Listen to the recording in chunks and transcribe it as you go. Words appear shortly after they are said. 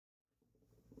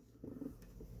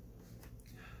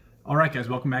All right, guys,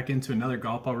 welcome back into another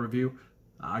golf ball review.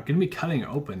 Going to be cutting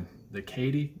open the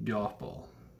KAEDE golf ball.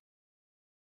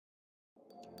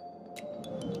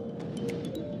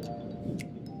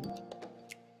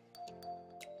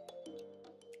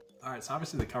 All right, so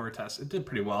obviously the cover test, it did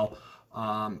pretty well.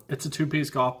 It's a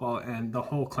two-piece golf ball, and the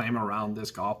whole claim around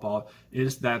this golf ball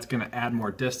is that it's going to add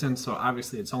more distance. So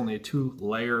obviously it's only a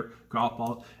two-layer golf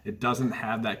ball. It doesn't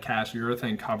have that cast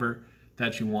urethane cover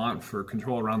that you want for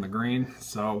control around the green.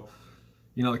 So,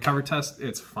 you know, the cover test,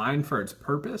 it's fine for its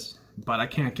purpose, but I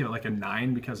can't give it like a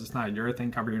 9 because it's not a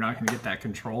urethane cover. You're not going to get that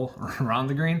control around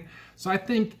the green. So I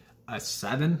think a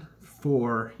 7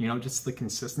 for, you know, just the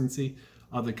consistency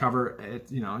of the cover. It,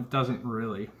 you know, it doesn't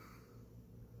really, it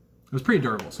was pretty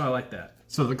durable, so I like that.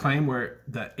 So the claim where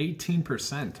the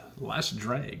 18% less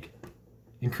drag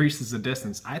increases the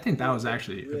distance, I think that was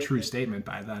actually a true statement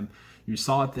by them. You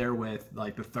saw it there with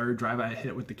like the third drive I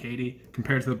hit with the KAEDE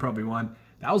compared to the Pro V1.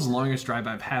 That was the longest drive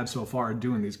I've had so far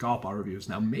doing these golf ball reviews.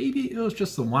 Now maybe it was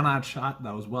just the one odd shot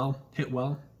that was hit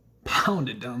well,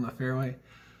 pounded down the fairway.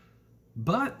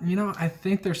 But, you know, I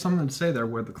think there's something to say there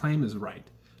where the claim is right.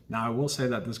 Now I will say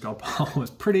that this golf ball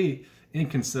was pretty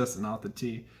inconsistent off the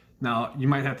tee. Now you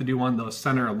might have to do one of those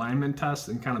center alignment tests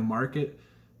and kind of mark it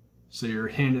so you're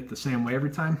hitting it the same way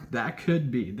every time. That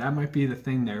might be the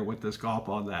thing there with this golf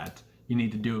ball that you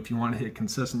need to do if you want to hit it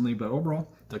consistently. But overall,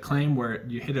 the claim where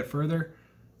you hit it further,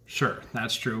 sure,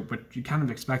 that's true, but you kind of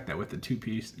expect that with the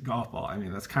two-piece golf ball. I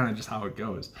mean, that's kind of just how it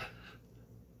goes.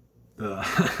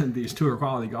 These tour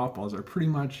quality golf balls are pretty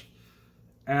much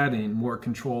adding more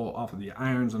control off of the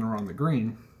irons and around the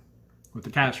green with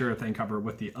the cast urethane cover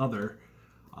with the other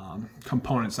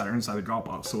components that are inside the golf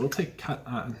ball. So we'll take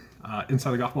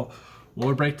inside the golf ball.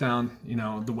 We'll break down, you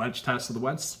know, the wedge test. So the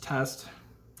wedge test,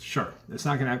 sure, it's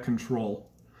not going to have control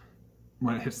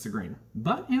when it hits the green,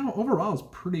 but you know, overall it's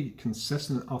pretty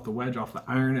consistent off the wedge, off the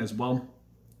iron as well.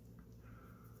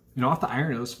 You know, off the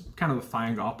iron it was kind of a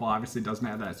fine golf ball. Obviously it doesn't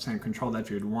have that same control that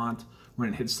you'd want when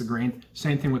it hits the green.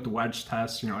 Same thing with the wedge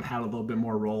test. You know, it had a little bit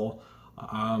more roll.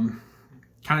 Kind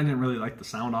of didn't really like the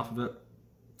sound off of it.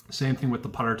 Same thing with the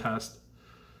putter test.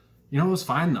 You know, it was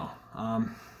fine though.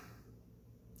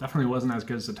 Definitely wasn't as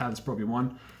good as the KAEDE Pro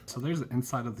V1. So there's the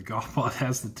inside of the golf ball. It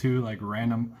has the two like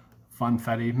random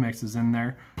funfetti mixes in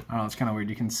there. I don't know, it's kind of weird.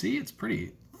 You can see it's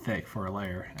pretty thick for a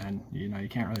layer, and you know, you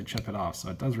can't really chip it off, so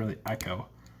it does really echo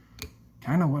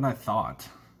kind of what I thought,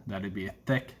 that it'd be a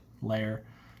thick layer,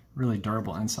 really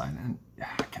durable inside. And yeah,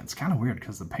 it's kind of weird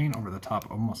because the paint over the top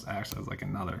almost acts as like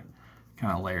another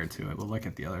kind of layer to it. We'll look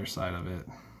at the other side of it.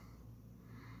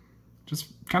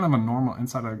 Just kind of a normal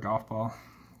inside of a golf ball.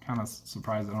 Kind of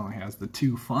surprised it only has the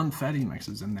two funfetti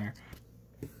mixes in there.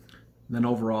 Then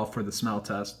overall for the smell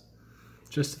test,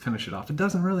 just to finish it off, it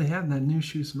doesn't really have that new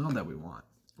shoe smell that we want.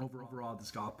 Overall,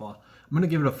 this golf ball, I'm going to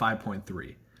give it a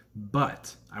 5.3.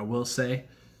 But I will say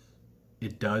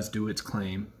it does do its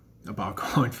claim about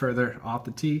going further off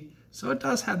the tee. So it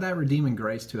does have that redeeming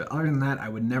grace to it. Other than that, I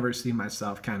would never see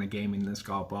myself kind of gaming this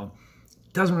golf ball.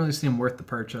 It doesn't really seem worth the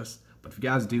purchase. But if you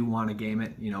guys do want to game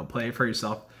it, you know, play it for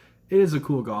yourself. It is a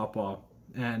cool golf ball.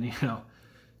 And, you know,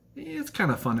 it's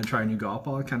kind of fun to try a new golf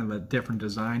ball, kind of a different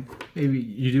design. Maybe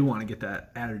you do want to get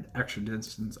that added extra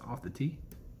distance off the tee.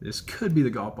 This could be the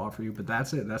golf ball for you, but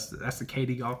that's it. That's the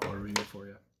KAEDE golf ball review for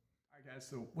you. All right, guys,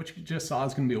 so what you just saw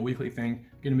is going to be a weekly thing.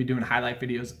 Going to be doing highlight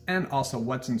videos and also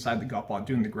what's inside the golf ball,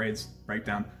 doing the grades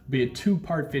breakdown. It'll be a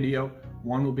 2-part video.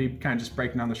 One will be kind of just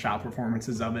breaking down the shot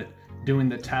performances of it, doing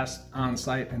the test on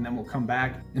site, and then we'll come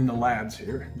back in the lab,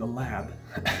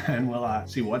 and we'll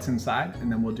see what's inside,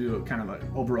 and then we'll do a kind of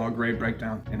an overall grade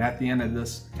breakdown. And at the end of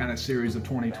this kind of series of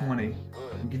 2020,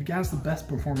 we'll give you guys the best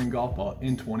performing golf ball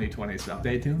in 2020. So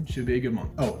stay tuned, should be a good one.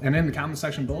 Oh, and in the comment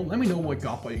section below, let me know what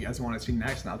golf ball you guys want to see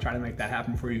next, and I'll try to make that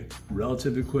happen for you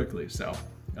relatively quickly. So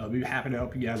I'll be happy to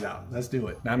help you guys out. Let's do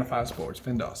it. 9 to 5 Sports,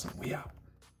 Finn Dawson, we out.